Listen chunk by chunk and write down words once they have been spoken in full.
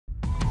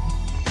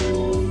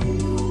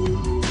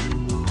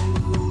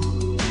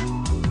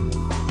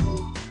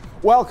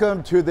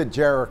Welcome to the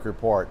Jerrick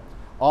Report.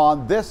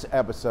 On this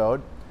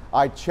episode,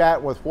 I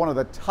chat with one of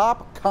the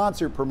top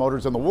concert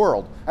promoters in the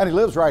world, and he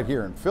lives right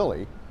here in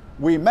Philly.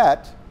 We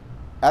met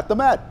at the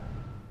Met.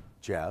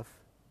 Geoff,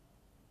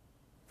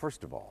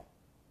 first of all,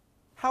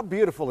 how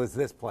beautiful is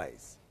this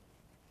place?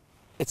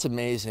 It's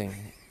amazing.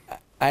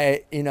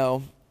 We've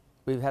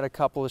had a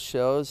couple of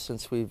shows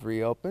since we've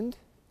reopened,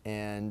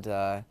 and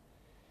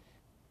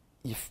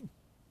you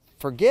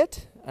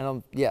forget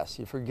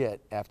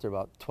after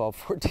about 12,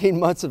 14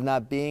 months of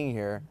not being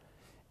here.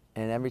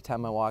 And every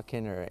time I walk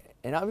in here,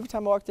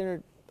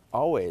 it's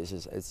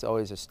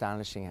always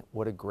astonishing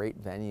what a great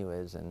venue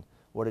is and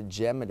what a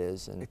gem it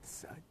is. And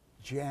it's a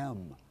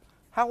gem.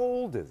 How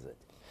old is it?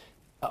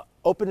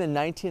 Opened in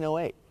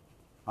 1908.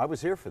 I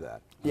was here for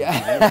that.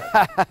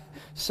 Yeah.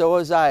 So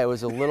was I. I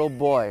was a little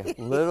boy,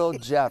 little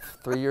Geoff,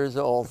 3 years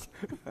old.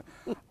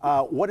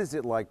 What is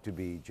it like to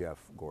be Geoff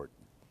Gordon?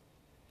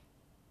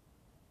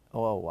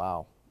 Oh,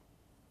 wow.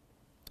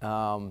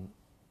 I'm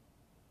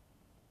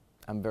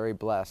very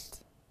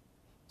blessed.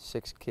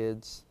 6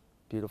 kids,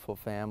 beautiful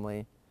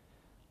family.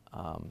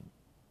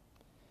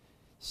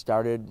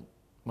 Started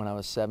when I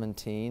was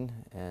 17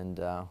 and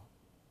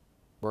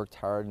worked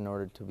hard in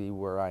order to be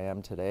where I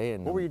am today.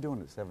 And what were you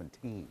doing at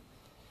 17?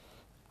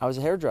 I was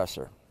a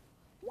hairdresser.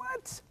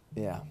 What?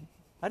 Yeah.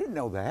 I didn't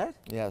know that.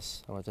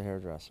 Yes, I was a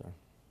hairdresser.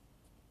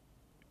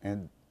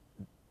 And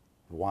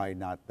why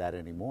not that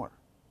anymore?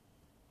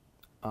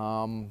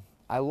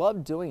 I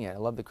love doing it. I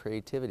love the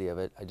creativity of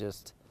it. I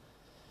just,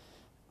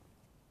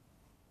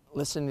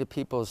 listening to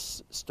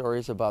people's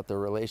stories about their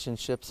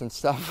relationships and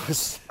stuff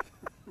was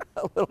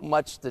a little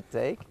much to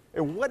take.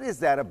 And what is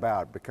that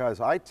about? Because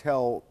I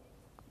tell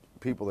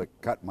people that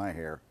cut my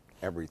hair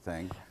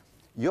everything.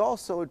 You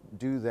also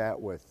do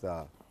that with,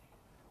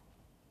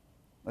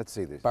 let's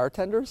see this.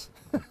 Bartenders?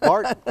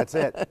 That's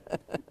it.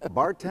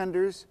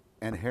 Bartenders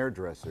and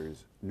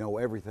hairdressers know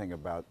everything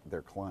about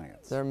their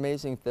clients. They're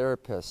amazing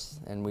therapists,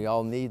 and we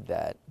all need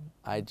that.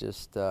 I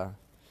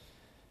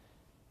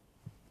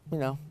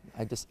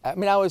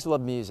always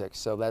loved music,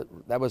 so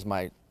that was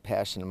my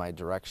passion and my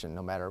direction,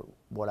 no matter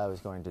what I was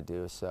going to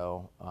do.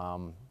 So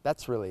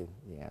that's really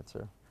the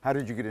answer. How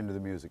did you get into the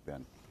music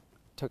then?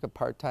 Took a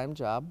part-time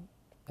job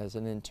as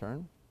an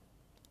intern,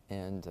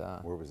 and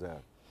where was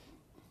that?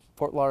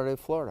 Fort Lauderdale,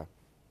 Florida.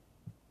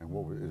 And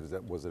what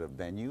was it a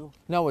venue?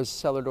 No, it was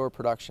Cellar Door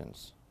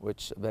Productions,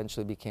 which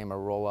eventually became a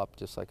roll-up,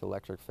 just like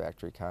Electric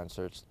Factory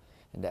Concerts,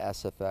 into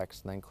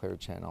SFX, then Clear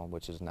Channel,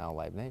 which is now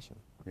Live Nation.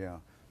 Yeah.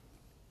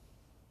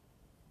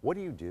 What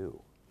do you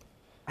do?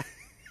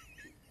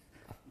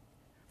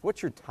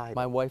 What's your title?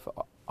 My wife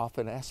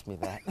often asks me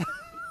that.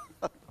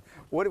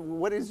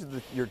 What is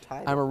your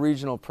title? I'm a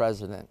regional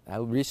president. I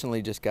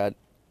recently just got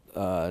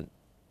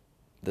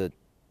the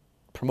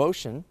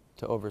promotion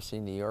to oversee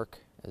New York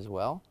as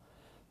well.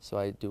 So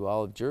I do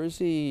all of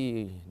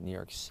Jersey, New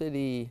York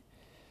City,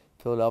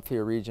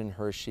 Philadelphia region,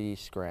 Hershey,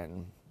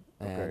 Scranton.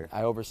 And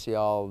I oversee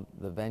all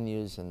the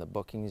venues and the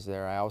bookings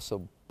there. I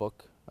also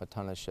book a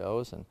ton of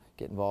shows and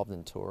get involved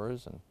in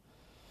tours.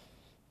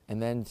 And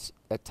then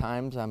at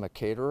times I'm a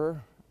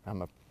caterer,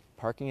 I'm a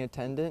parking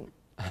attendant,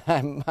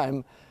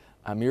 I'm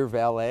your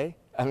valet.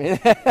 I mean,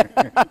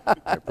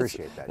 I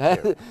appreciate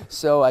that too.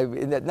 So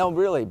no,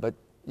 really, but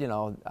you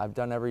know, I've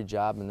done every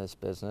job in this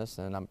business,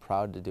 and I'm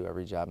proud to do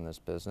every job in this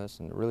business,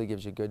 and it really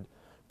gives you good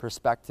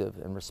perspective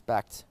and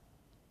respect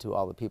to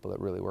all the people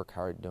that really work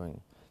hard doing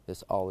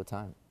this all the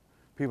time.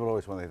 People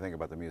always, when they think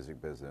about the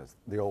music business,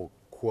 the old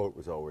quote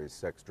was always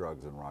sex,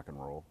 drugs, and rock and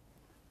roll.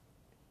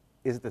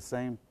 Is it the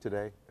same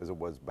today as it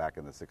was back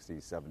in the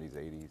 60s, 70s,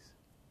 80s?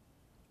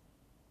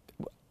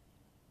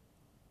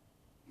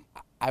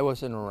 I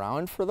wasn't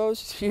around for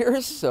those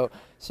years, so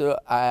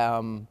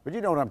I. But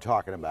you know what I'm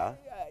talking about.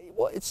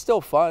 Well, it's still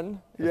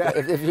fun. Yeah.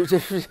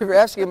 If you're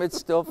asking them, it's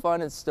still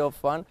fun. It's still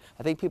fun.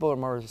 I think people are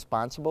more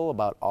responsible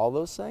about all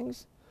those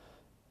things,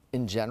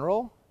 in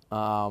general.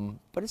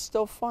 But it's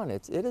still fun.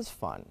 It is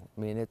fun.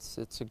 I mean,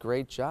 it's a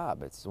great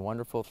job. It's a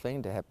wonderful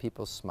thing to have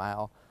people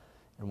smile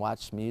and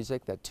watch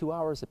music. That 2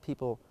 hours that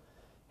people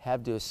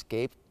have to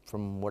escape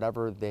from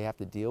whatever they have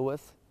to deal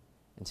with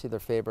and see their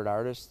favorite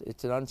artist.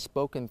 It's an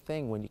unspoken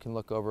thing when you can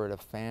look over at a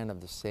fan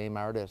of the same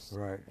artist,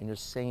 right, and you're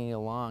singing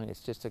along. It's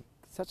just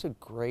such a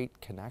great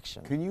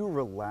connection. Can you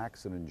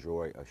relax and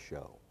enjoy a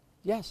show?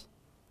 Yes.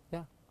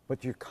 Yeah.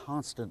 But you're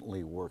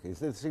constantly working.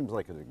 It seems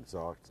like an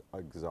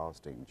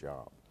exhausting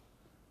job.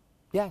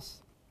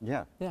 Yes.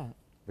 Yeah. Yeah.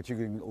 But you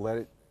can let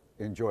it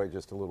enjoy it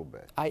just a little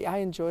bit. I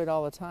enjoy it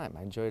all the time.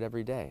 I enjoy it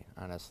every day,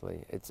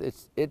 honestly.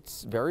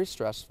 It's very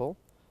stressful.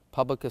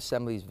 Public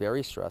assembly is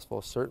very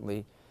stressful,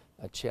 certainly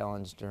a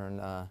challenge during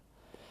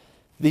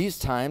these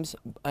times.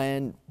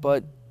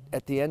 But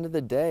at the end of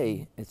the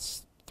day,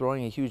 it's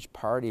throwing a huge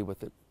party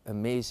with an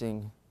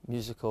amazing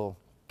musical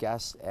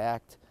guest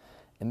act.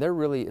 And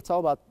it's all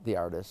about the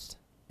artist.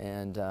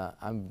 And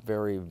I'm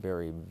very,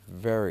 very,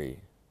 very,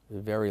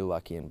 very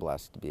lucky and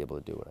blessed to be able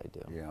to do what I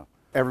do. Yeah.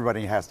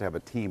 Everybody has to have a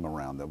team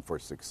around them for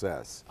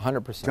success.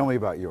 100%. Tell me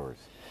about yours.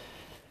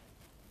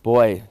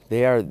 Boy,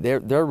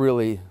 they're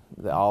really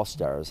the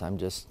all-stars. I'm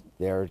just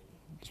there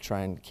to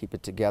try and keep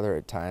it together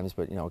at times,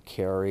 but you know,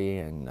 Carrie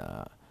and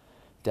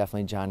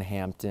definitely John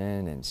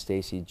Hampton and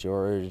Stacy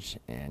George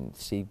and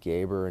Steve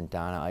Gaber and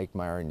Donna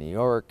Eichmeyer in New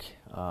York.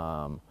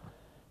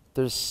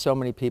 There's so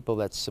many people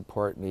that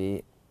support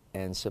me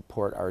and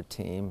support our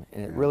team,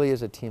 and it really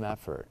is a team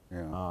effort.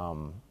 Yeah.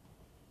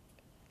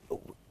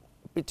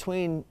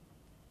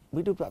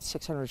 We do about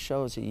 600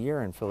 shows a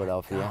year in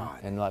Philadelphia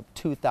and like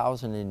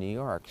 2,000 in New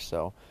York,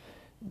 so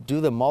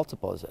do the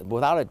multiples.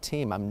 Without a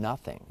team, I'm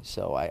nothing,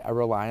 so I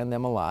rely on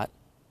them a lot.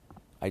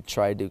 I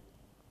try to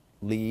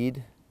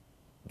lead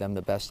them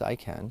the best I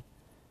can,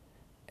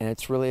 and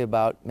it's really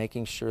about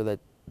making sure that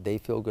they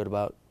feeling good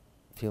about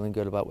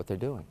what they're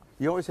doing.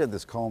 You always had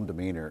this calm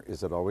demeanor.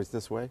 Is it always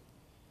this way?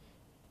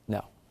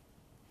 No.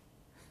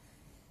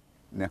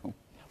 No.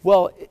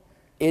 Well,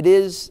 it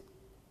is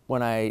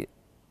when I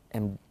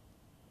am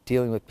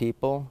dealing with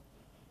people.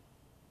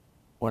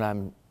 When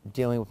I'm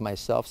dealing with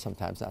myself,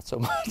 sometimes not so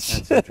much.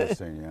 That's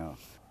interesting, yeah.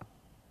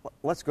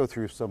 Let's go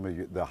through some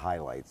of the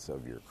highlights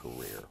of your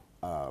career.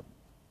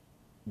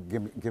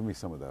 Give me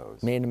some of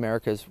those. Made in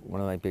America is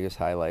one of my biggest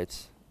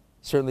highlights.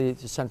 Certainly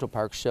the Central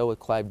Park show with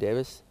Clive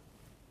Davis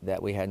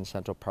that we had in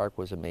Central Park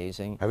was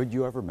amazing. Haven't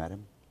you ever met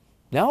him?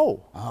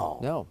 No. Oh,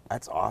 no.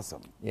 That's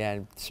awesome. Yeah,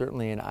 and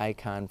certainly an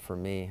icon for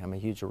me. I'm a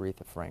huge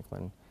Aretha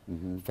Franklin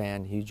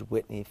fan, huge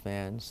Whitney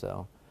fan,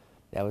 so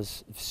that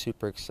was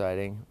super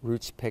exciting.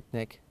 Roots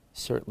Picnic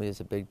certainly is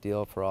a big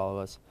deal for all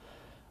of us.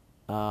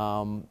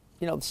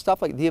 You know,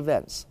 stuff like the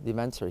events. The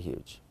events are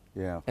huge.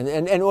 Yeah.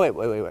 And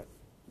wait.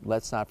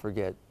 Let's not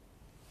forget,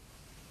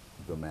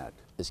 The Met.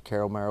 as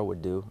Carol Merrill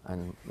would do,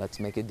 and Let's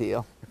Make a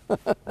Deal.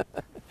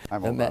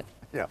 The Met.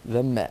 Yeah.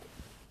 The Met.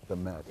 The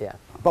Met. Yeah.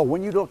 But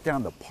when you look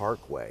down the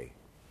Parkway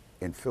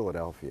in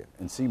Philadelphia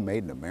and see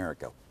Made in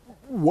America,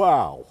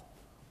 wow.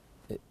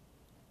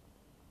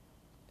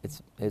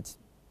 It's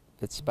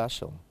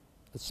special.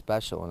 It's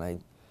special,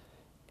 and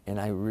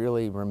I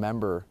really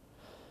remember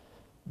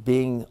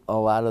being a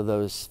lot of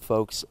those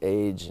folks'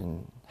 age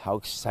and how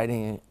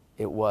exciting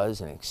it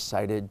was, and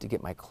excited to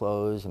get my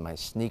clothes and my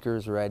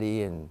sneakers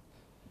ready, and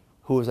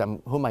who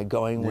am I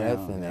going with,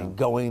 and then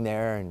going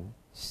there and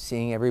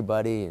seeing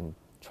everybody and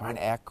trying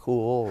to act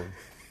cool.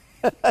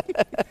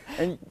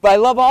 But I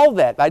love all of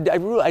that.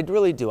 I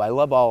really do. I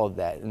love all of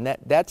that, and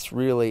that's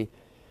really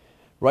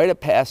rite of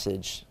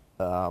passage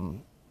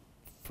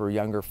for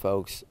younger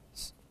folks.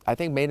 I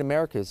think Made in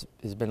America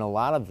has been a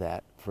lot of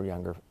that for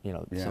younger,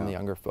 some of the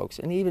younger folks,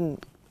 and even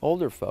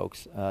older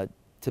folks,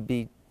 to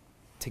be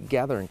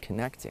together and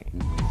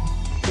connecting.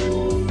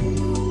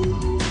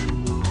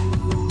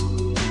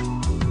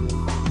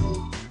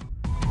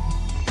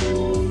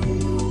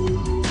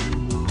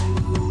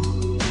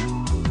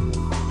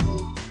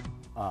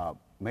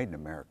 Made in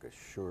America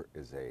sure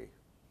is a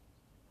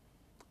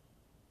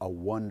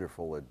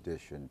wonderful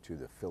addition to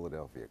the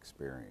Philadelphia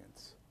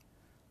experience.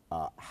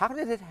 How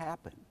did it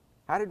happen?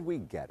 How did we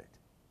get it?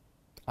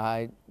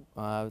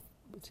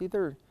 It's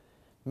either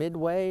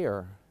midway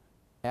or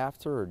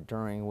after or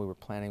during we were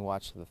planning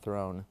Watch of the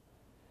Throne.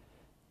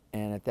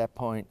 And at that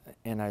point,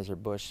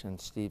 Anheuser-Busch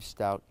and Steve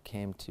Stout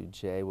came to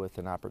Jay with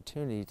an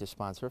opportunity to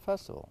sponsor a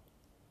festival.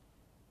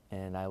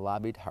 And I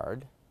lobbied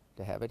hard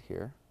to have it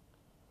here.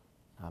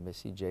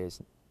 Obviously, Jay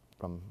is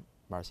from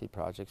Marcy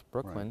Projects,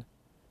 Brooklyn. Right.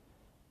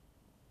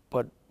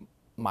 But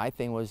my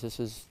thing was, this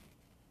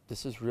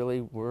is really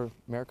where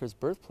America's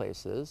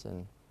birthplace is,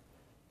 and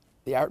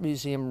the art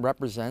museum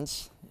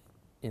represents,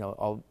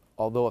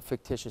 although a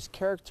fictitious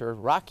character,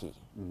 Rocky,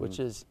 which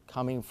is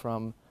coming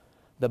from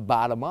the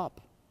bottom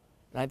up.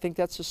 And I think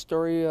that's the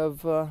story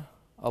of a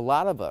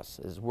lot of us,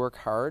 is work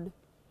hard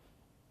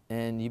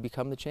and you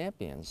become the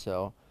champion.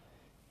 So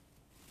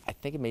I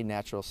think it made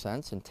natural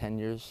sense, and 10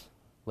 years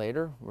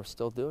later, we're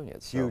still doing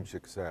it. So. Huge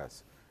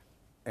success.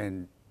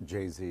 And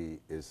Jay-Z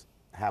is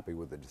happy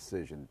with the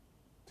decision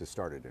to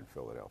start it in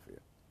Philadelphia.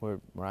 We're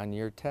on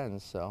year 10,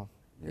 so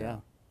yeah.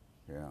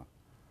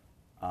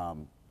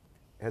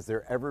 Has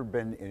there ever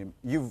been,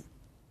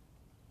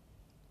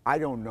 I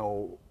don't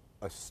know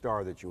a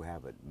star that you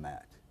haven't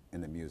met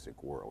in the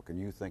music world. Can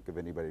you think of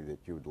anybody that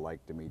you would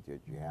like to meet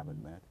that you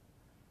haven't met?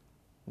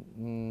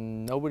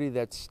 Nobody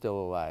that's still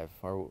alive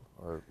or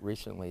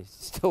recently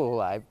still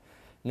alive.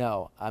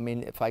 No, I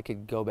mean, if I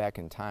could go back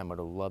in time, I would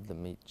have loved to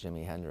meet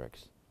Jimi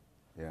Hendrix.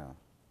 Yeah.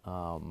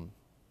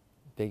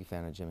 Big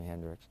fan of Jimi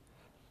Hendrix.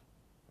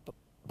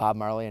 Bob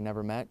Marley I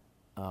never met.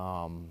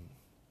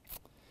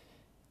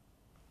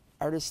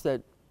 Artists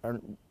that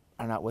are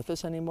not with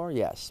us anymore,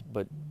 yes,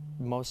 but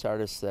most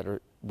artists that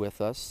are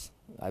with us,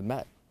 I've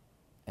met.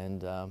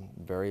 And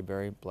very,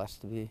 very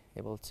blessed to be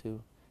able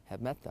to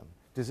have met them.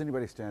 Does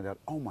anybody stand out?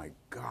 Oh my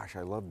gosh,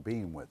 I love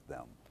being with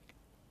them.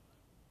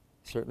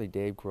 Certainly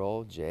Dave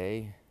Grohl,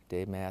 Jay,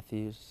 Dave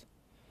Matthews,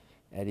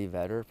 Eddie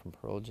Vedder from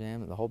Pearl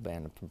Jam, the whole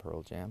band from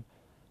Pearl Jam,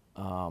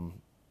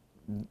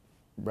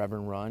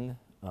 Reverend Run.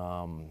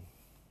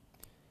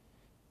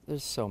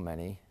 There's so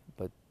many,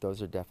 but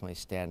those are definitely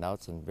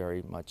standouts and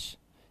very much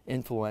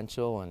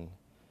influential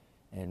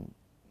and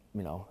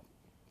you know,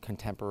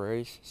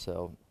 contemporaries.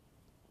 So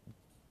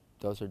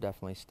those are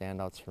definitely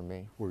standouts for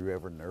me. Were you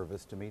ever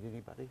nervous to meet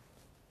anybody?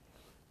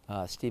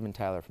 Steven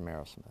Tyler from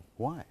Aerosmith.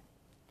 Why?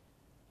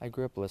 I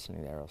grew up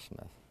listening to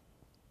Aerosmith.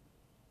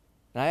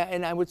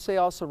 And I would say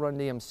also Run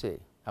DMC.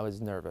 I was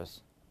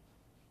nervous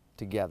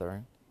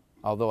together,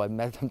 although I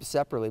met them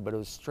separately, but it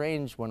was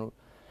strange when,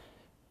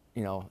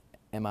 you know,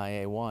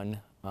 MIA 1,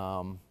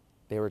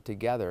 they were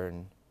together,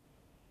 and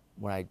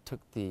when I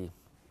took it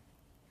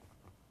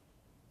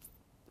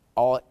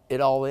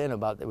all in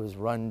about, it was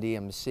Run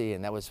DMC,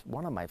 and that was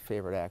one of my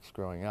favorite acts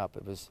growing up.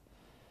 It was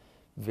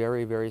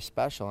very, very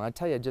special. And I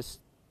tell you, I just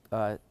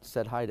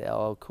said hi to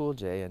LL Cool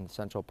J in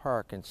Central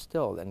Park, and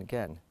still, and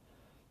again,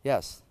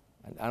 yes,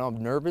 I know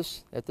I'm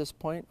nervous at this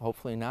point,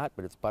 hopefully not,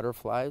 but it's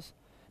butterflies.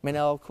 I mean,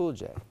 LL Cool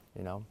J,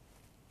 you know?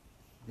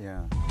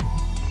 Yeah.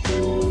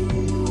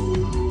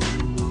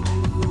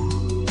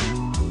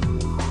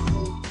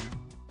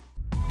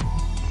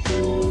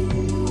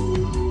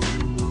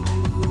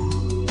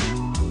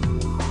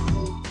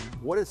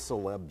 What does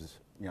celebs,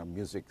 you know,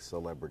 music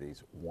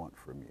celebrities want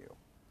from you?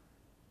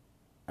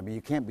 I mean,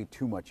 you can't be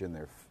too much in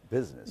their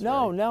business.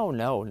 No, right?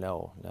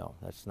 no.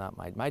 That's not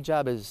my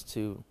job is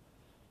to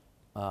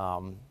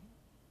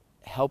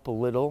help a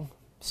little,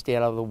 stay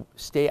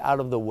out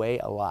of the way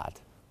a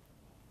lot.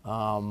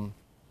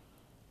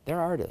 They're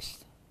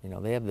artists, you know.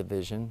 They have the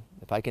vision.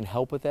 If I can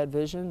help with that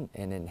vision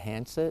and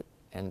enhance it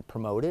and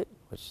promote it,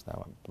 which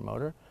I'm a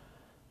promoter,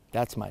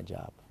 that's my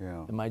job.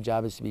 Yeah. And my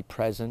job is to be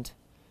present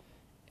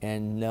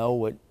and know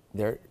what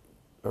their,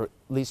 or at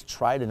least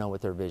try to know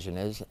what their vision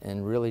is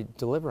and really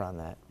deliver on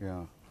that.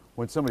 Yeah.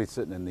 When somebody's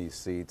sitting in these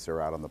seats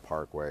or out on the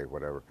parkway,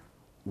 whatever,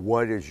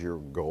 what is your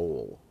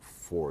goal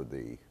for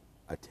the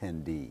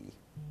attendee?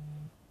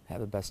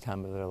 Have the best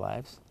time of their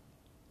lives.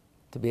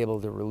 To be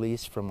able to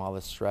release from all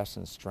the stress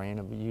and strain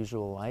of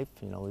usual life,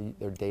 you know,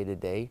 their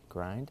day-to-day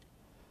grind,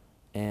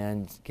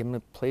 and give them a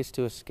place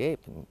to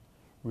escape and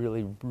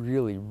really,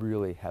 really,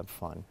 really have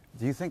fun.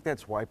 Do you think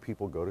that's why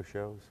people go to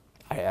shows?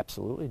 I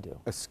absolutely do.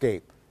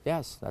 Escape.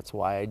 Yes, that's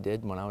why I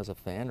did when I was a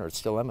fan, or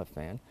still am a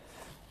fan.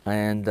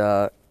 And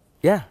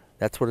yeah,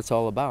 that's what it's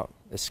all about.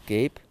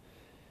 Escape,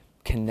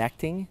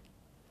 connecting,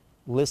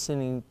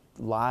 listening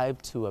live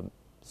to a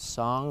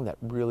song that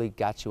really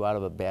got you out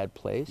of a bad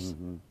place.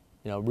 Mm-hmm.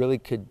 You know, really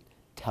could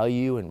tell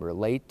you and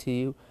relate to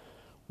you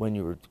when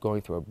you were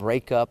going through a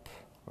breakup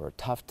or a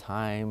tough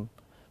time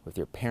with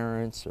your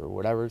parents or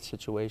whatever the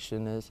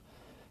situation is.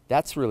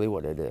 That's really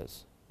what it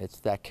is.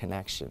 It's that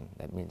connection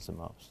that means the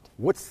most.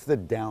 What's the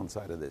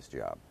downside of this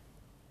job?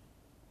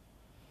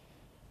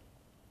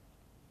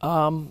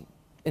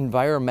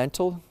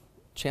 Environmental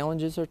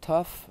challenges are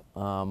tough.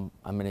 I'm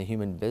in a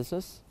human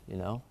business, you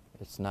know.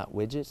 It's not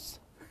widgets.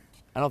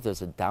 I don't know if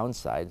there's a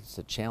downside. It's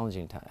a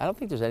challenging time. I don't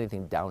think there's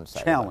anything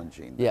downside.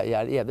 Challenging. Yeah.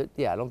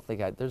 I don't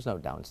think there's no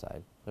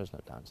downside. There's no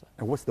downside.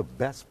 And what's the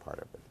best part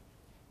of it?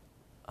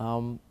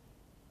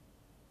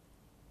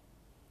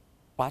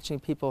 Watching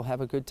people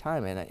have a good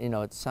time, and you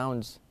know, it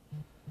sounds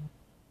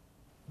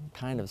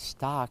kind of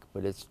stock,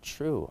 but it's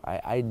true.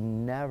 I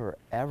never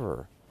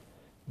ever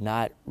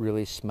not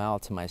really smile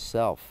to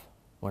myself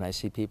when I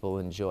see people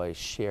enjoy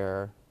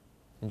Cher,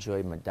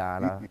 enjoy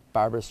Madonna,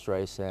 Barbra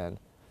Streisand,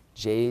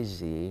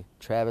 Jay-Z,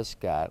 Travis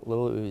Scott,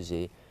 Lil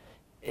Uzi.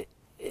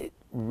 It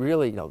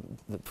really, you know,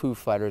 the Foo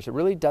Fighters, it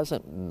really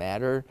doesn't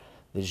matter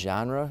the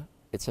genre.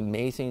 It's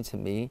amazing to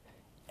me.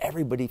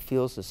 Everybody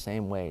feels the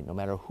same way, no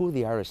matter who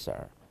the artists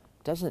are.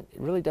 It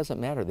really doesn't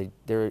matter.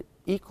 They're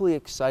equally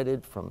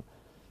excited from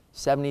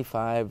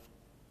 75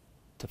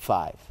 to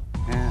 5.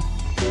 Yeah.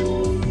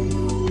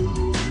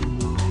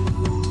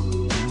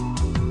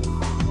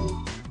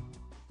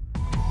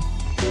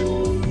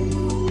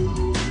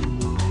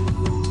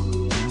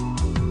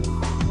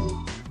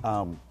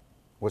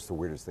 What's the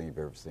weirdest thing you've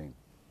ever seen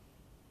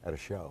at a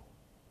show?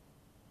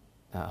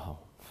 Oh,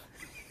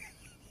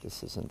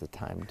 this isn't the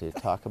time to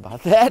talk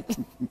about that.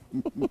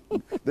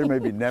 There may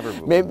be never.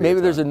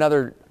 Maybe there's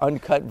another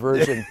uncut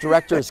version,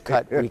 director's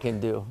cut we can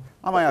do.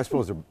 I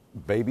suppose a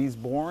baby's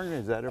born?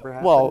 Has that ever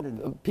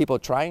happened? Well, people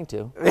trying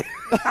to.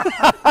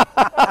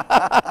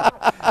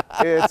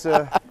 It's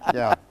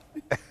yeah.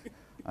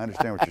 I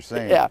understand what you're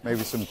saying. Yeah. Maybe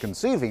some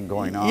conceiving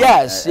going on.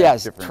 Yes,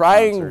 yes. Different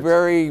Trying concerts.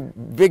 very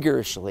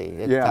vigorously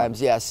at Yeah.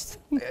 times, yes.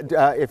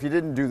 If you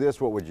didn't do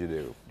this, what would you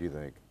do you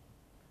think?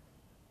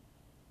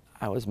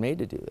 I was made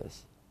to do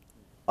this.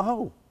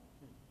 Oh,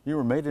 you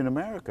were made in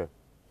America.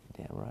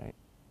 Damn right.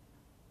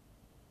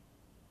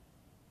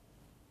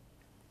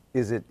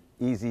 Is it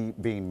easy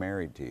being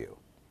married to you?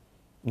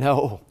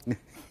 No,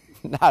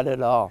 not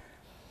at all.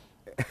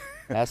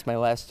 Ask my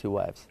last 2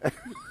 wives.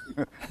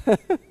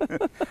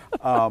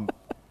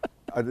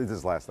 This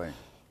is the last thing.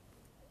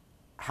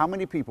 How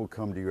many people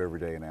come to you every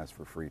day and ask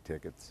for free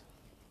tickets?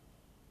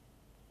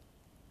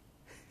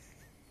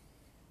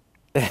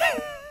 And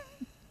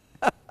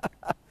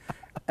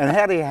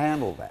how do you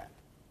handle that?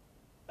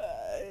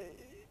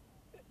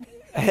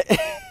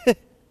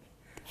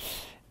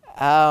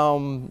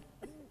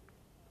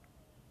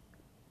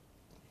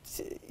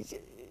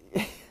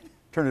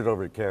 Turn it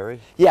over to Carrie.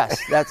 Yes,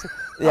 that's,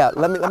 yeah,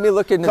 let me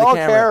look into Call the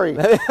camera. Carrie.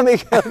 Let me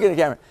look into the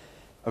camera.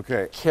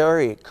 Okay.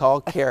 Carrie, call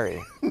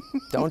Carrie.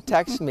 Don't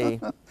text me.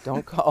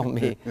 Don't call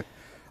me.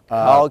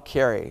 Call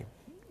Carrie.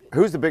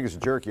 Who's the biggest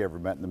jerk you ever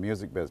met in the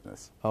music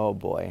business? Oh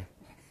boy.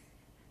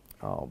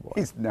 Oh boy.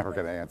 He's never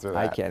going to answer that.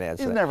 I can't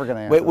answer. He's that. never going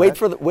to answer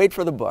Wait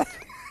for the book.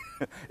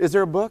 Is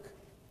there a book?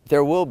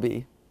 There will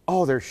be.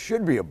 Oh, there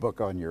should be a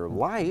book on your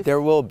life.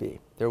 There will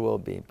be. There will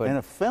be. And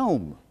a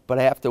film. But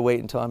I have to wait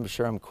until I'm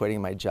sure I'm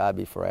quitting my job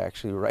before I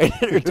actually write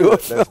it or do a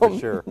film. That's for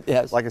sure.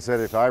 Yes. Like I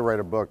said, if I write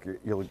a book,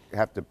 we'll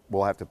have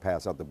to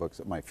pass out the books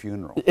at my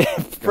funeral.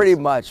 Pretty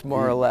much,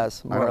 more or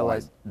less. I don't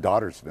want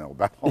daughters to know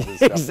about all this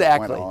stuff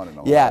Exactly. that went on and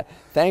all yeah. that.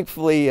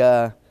 Thankfully,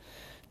 there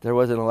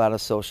wasn't a lot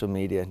of social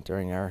media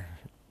during our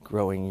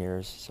growing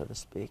years, so to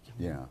speak.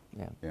 Yeah.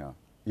 Yeah. Yeah.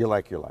 You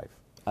like your life.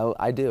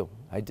 I do.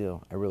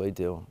 I really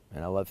do.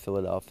 And I love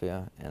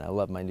Philadelphia, and I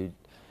love my new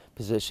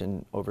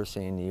position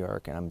overseeing New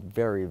York, and I'm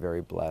very,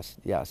 very blessed.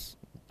 Yes,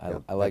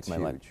 I like my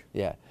life.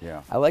 Yeah.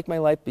 Yeah. I like my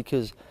life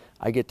because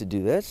I get to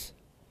do this.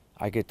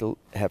 I get to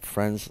have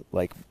friends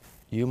like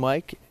you,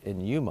 Mike,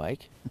 and you,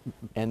 Mike,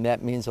 and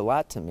that means a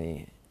lot to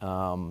me.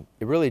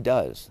 It really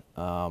does.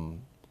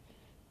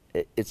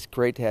 It's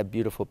great to have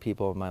beautiful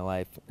people in my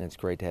life, and it's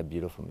great to have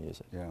beautiful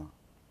music. Yeah.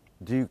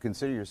 Do you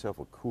consider yourself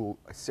a cool?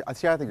 See, I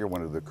think you're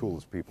one of the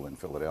coolest people in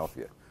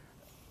Philadelphia.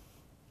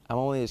 I'm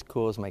only as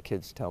cool as my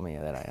kids tell me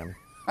that I am.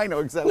 I know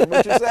exactly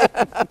what you're saying.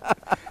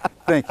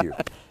 Thank you.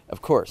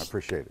 Of course. I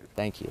appreciate it.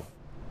 Thank you.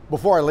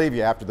 Before I leave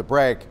you after the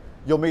break,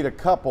 you'll meet a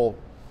couple.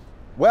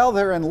 Well,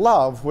 they're in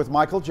love with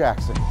Michael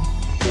Jackson.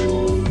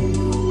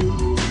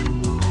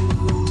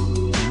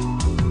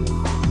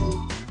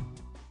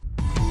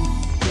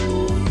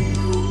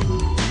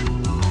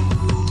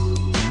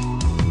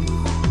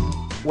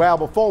 Well,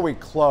 before we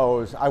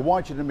close, I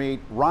want you to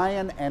meet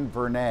Ryan and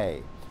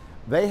Vernay.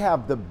 They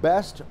have the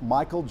best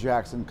Michael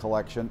Jackson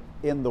collection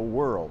in the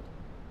world.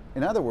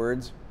 In other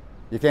words,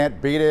 you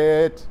can't beat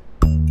it.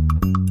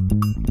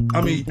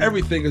 I mean,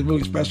 everything is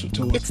really special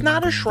to us. It's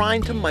not a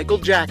shrine to Michael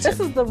Jackson, This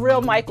is the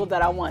real Michael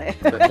that I wanted.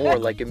 but more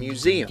like a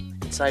museum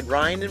inside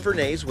Ryan and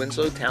Vernay's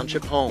Winslow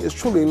Township home. It's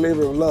truly a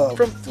labor of love.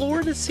 From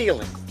floor to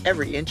ceiling,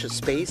 every inch of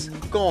space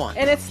gone.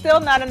 And it's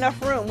still not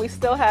enough room. We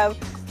still have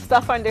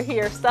stuff under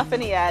here, stuff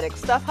in the attic,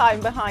 stuff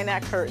hiding behind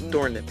that curtain.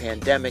 During the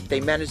pandemic, they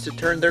managed to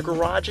turn their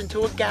garage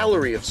into a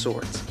gallery of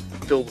sorts,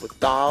 filled with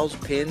dolls,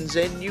 pins,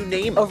 and you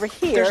name it. Over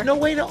here- There's no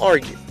way to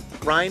argue.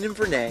 Ryan and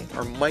Vernay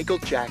are Michael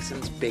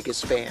Jackson's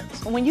biggest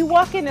fans. When you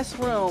walk in this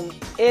room,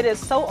 it is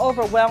so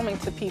overwhelming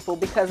to people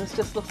because it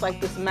just looks like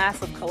this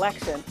massive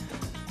collection.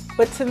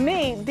 But to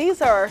me,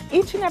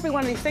 each and every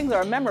one of these things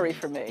are a memory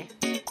for me.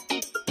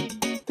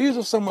 These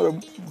are some of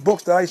the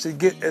books that I used to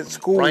get at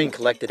school. Ryan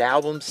collected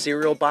albums,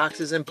 cereal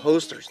boxes, and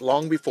posters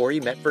long before he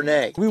met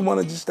Vernay. We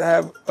wanted just to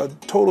have a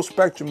total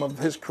spectrum of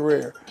his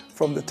career,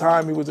 from the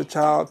time he was a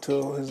child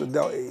till his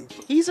adult age.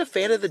 He's a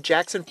fan of the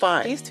Jackson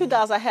 5, These two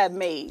dolls I had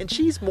made. and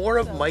she's more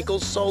of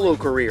Michael's solo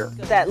career.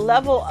 That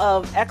level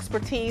of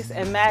expertise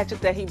and magic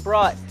that he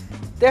brought,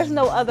 there's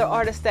no other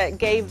artist that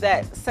gave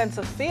that sense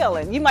of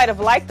feeling. You might have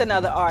liked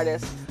another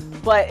artist,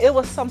 but it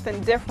was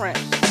something different.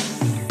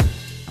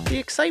 The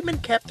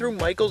excitement kept through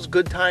Michael's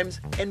good times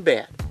and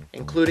bad,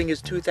 including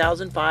his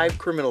 2005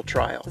 criminal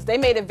trial. They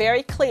made it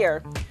very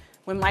clear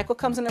when Michael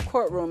comes in the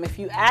courtroom, if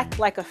you act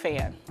like a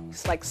fan,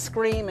 it's like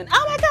scream and,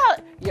 oh my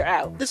God, you're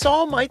out. This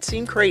all might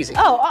seem crazy.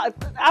 Oh,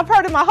 I've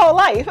heard it my whole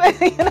life.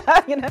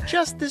 you know.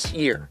 Just this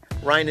year,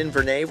 Ryan and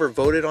Vernay were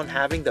voted on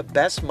having the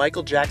best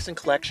Michael Jackson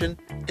collection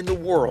in the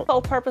world. The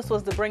whole purpose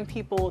was to bring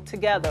people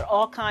together,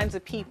 all kinds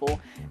of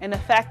people. And the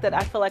fact that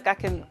I feel like I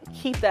can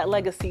keep that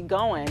legacy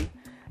going,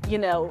 you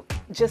know,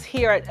 just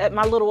here at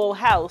my little old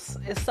house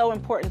is so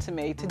important to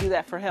me to do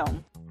that for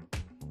him.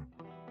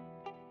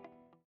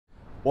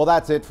 Well,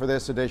 that's it for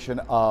this edition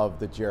of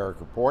the Jerrick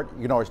Report.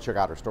 You can always check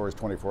out our stories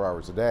 24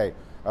 hours a day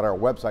at our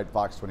website,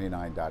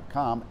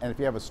 fox29.com. And if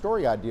you have a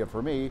story idea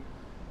for me,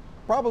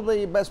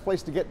 probably the best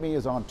place to get me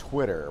is on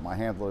Twitter. My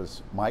handle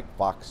is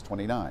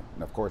MikeFox29.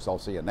 And of course, I'll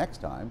see you next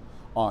time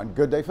on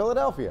Good Day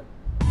Philadelphia.